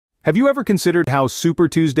Have you ever considered how Super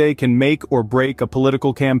Tuesday can make or break a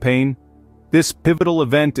political campaign? This pivotal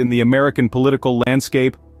event in the American political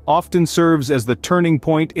landscape often serves as the turning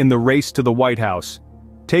point in the race to the White House.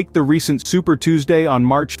 Take the recent Super Tuesday on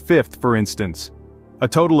March 5th, for instance. A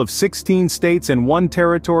total of 16 states and one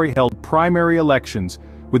territory held primary elections,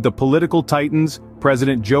 with the political titans,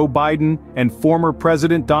 President Joe Biden and former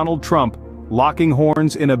President Donald Trump, locking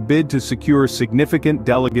horns in a bid to secure significant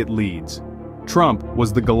delegate leads. Trump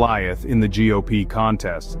was the Goliath in the GOP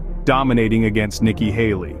contest, dominating against Nikki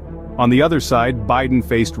Haley. On the other side, Biden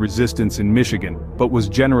faced resistance in Michigan, but was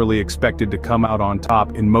generally expected to come out on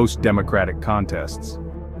top in most Democratic contests.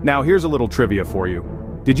 Now here's a little trivia for you.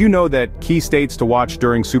 Did you know that key states to watch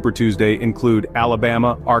during Super Tuesday include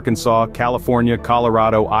Alabama, Arkansas, California,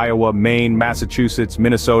 Colorado, Iowa, Maine, Massachusetts,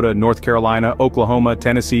 Minnesota, North Carolina, Oklahoma,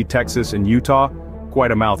 Tennessee, Texas, and Utah?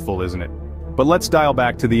 Quite a mouthful, isn't it? But let's dial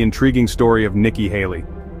back to the intriguing story of Nikki Haley.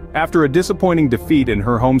 After a disappointing defeat in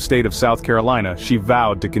her home state of South Carolina, she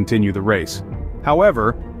vowed to continue the race.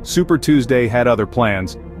 However, Super Tuesday had other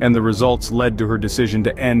plans, and the results led to her decision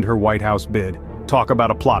to end her White House bid. Talk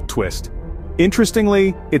about a plot twist.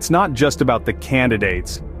 Interestingly, it's not just about the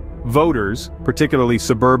candidates. Voters, particularly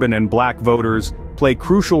suburban and black voters, play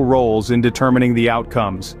crucial roles in determining the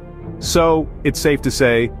outcomes. So, it's safe to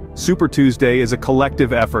say, Super Tuesday is a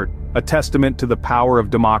collective effort, a testament to the power of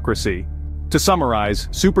democracy. To summarize,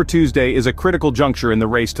 Super Tuesday is a critical juncture in the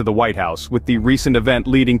race to the White House, with the recent event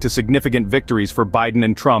leading to significant victories for Biden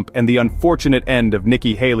and Trump and the unfortunate end of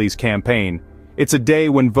Nikki Haley's campaign. It's a day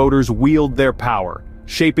when voters wield their power,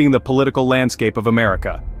 shaping the political landscape of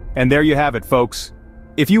America. And there you have it, folks.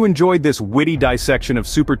 If you enjoyed this witty dissection of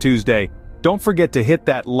Super Tuesday, don't forget to hit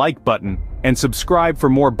that like button and subscribe for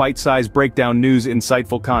more bite-sized breakdown news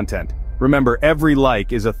insightful content. Remember, every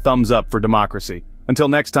like is a thumbs up for democracy. Until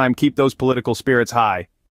next time, keep those political spirits high.